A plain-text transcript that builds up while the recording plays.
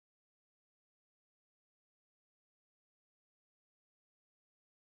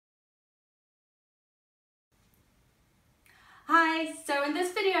Hi, so in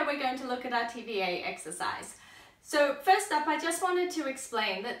this video we're going to look at our TVA exercise. So first up, I just wanted to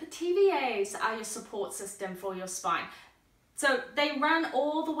explain that the TVAs are your support system for your spine. So they run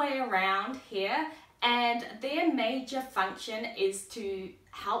all the way around here, and their major function is to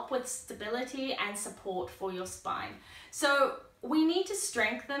help with stability and support for your spine. So we need to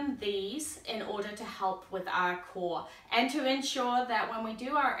strengthen these in order to help with our core and to ensure that when we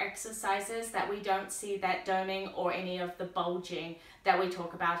do our exercises that we don't see that doming or any of the bulging that we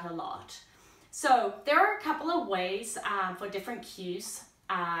talk about a lot. So there are a couple of ways for different cues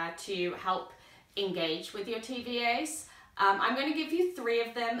to help engage with your TVAs. I'm going to give you 3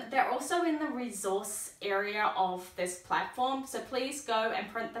 of them. They're also in the resource area of this platform, so please go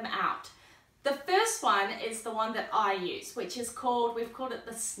and print them out. The first one is the one that I use, which is we've called it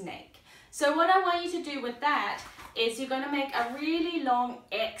the snake. So what I want you to do with that is you're going to make a really long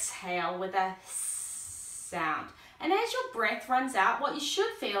exhale with a sound. And as your breath runs out, what you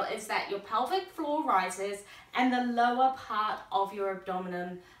should feel is that your pelvic floor rises and the lower part of your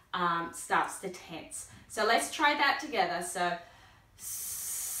abdomen starts to tense. So let's try that together. So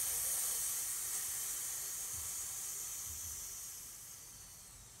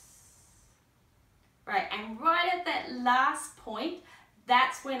right, and right at that last point,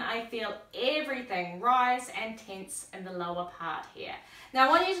 that's when I feel everything rise and tense in the lower part here. Now I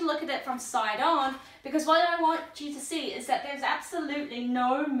want you to look at it from side on, because what I want you to see is that there's absolutely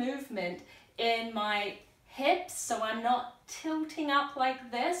no movement in my hips, so I'm not tilting up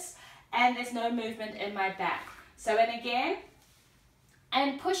like this, and there's no movement in my back. So, and again,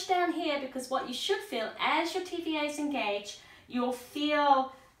 and push down here, because what you should feel as your TVAs engage, you'll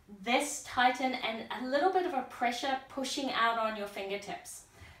feel this tighten and a little bit of a pressure pushing out on your fingertips.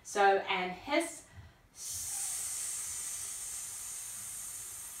 So, and hiss.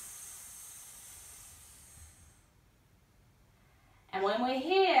 And when we're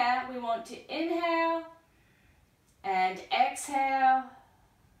here, we want to inhale and exhale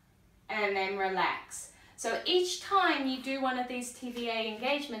and then relax. So each time you do one of these TVA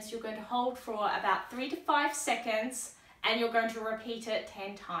engagements, you're going to hold for about 3 to 5 seconds, and you're going to repeat it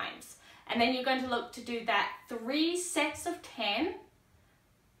 10 times. And then you're going to look to do that 3 sets of 10,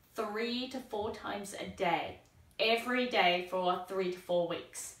 3 to 4 times a day, every day for 3 to 4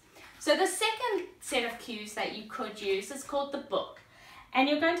 weeks. So the second set of cues that you could use is called the book. And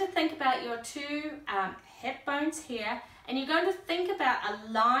you're going to think about your 2 hip bones here, and you're going to think about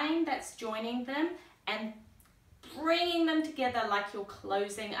a line that's joining them and bringing them together like you're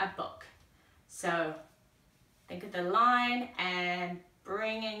closing a book. So think of the line and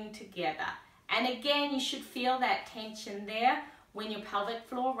bringing together. And again, you should feel that tension there when your pelvic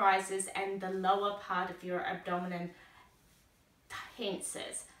floor rises and the lower part of your abdomen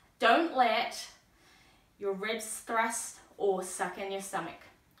tenses. Don't let your ribs thrust or suck in your stomach.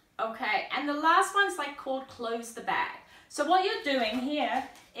 Okay, and the last one's called close the bag. So what you're doing here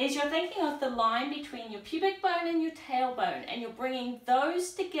is you're thinking of the line between your pubic bone and your tailbone, and you're bringing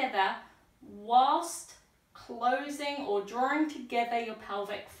those together whilst closing or drawing together your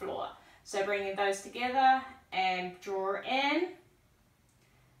pelvic floor. So bringing those together and draw in.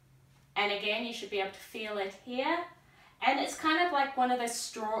 And again, you should be able to feel it here. And it's kind of like one of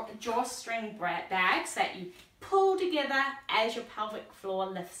those drawstring bags that you pull together as your pelvic floor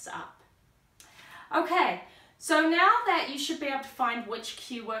lifts up. Okay, so now that you should be able to find which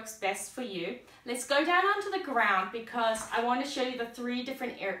cue works best for you, let's go down onto the ground, because I want to show you the 3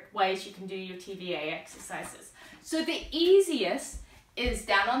 different ways you can do your TVA exercises. So the easiest is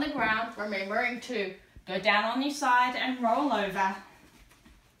down on the ground, remembering to go down on your side and roll over.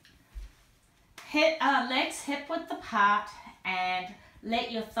 Legs hip width apart, and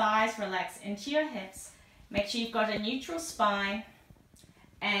let your thighs relax into your hips. Make sure you've got a neutral spine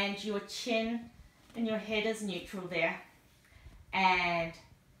and your chin and your head is neutral there. And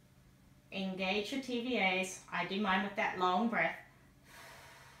engage your TVAs. I do mine with that long breath.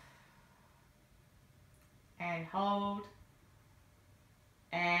 And hold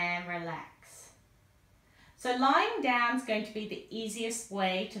and relax. So lying down is going to be the easiest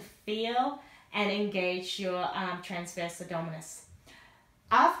way to feel and engage your transverse abdominis.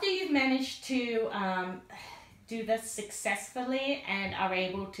 After you've managed to do this successfully and are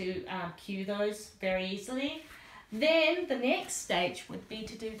able to cue those very easily, then the next stage would be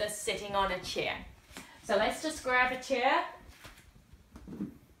to do this sitting on a chair. So let's just grab a chair.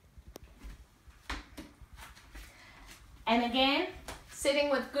 And again, sitting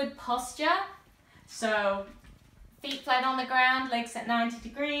with good posture. So feet flat on the ground, legs at 90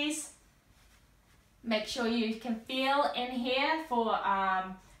 degrees. Make sure you can feel in here for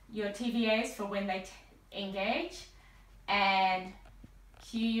your TVAs for when they engage. and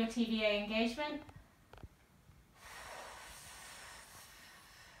cue your TVA engagement.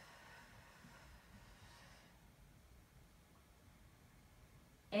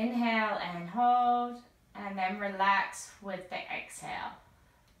 Inhale and hold, and then relax with the exhale.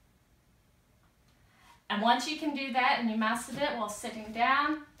 And once you can do that and you mastered it while sitting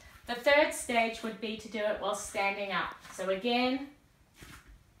down, the third stage would be to do it while standing up. So again,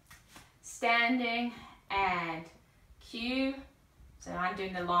 standing and cue. So I'm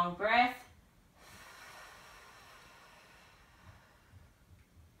doing the long breath.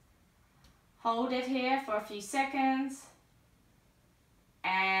 Hold it here for a few seconds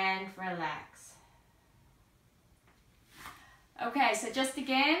and relax. Okay, so just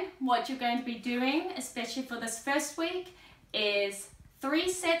again, what you're going to be doing, especially for this first week, is 3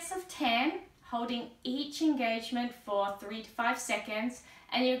 sets of 10, holding each engagement for 3 to 5 seconds,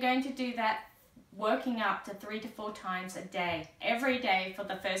 and you're going to do that working up to 3 to 4 times a day, every day for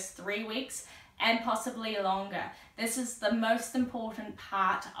the first 3 weeks, and possibly longer. This is the most important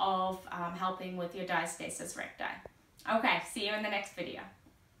part of helping with your diastasis recti. Okay, see you in the next video.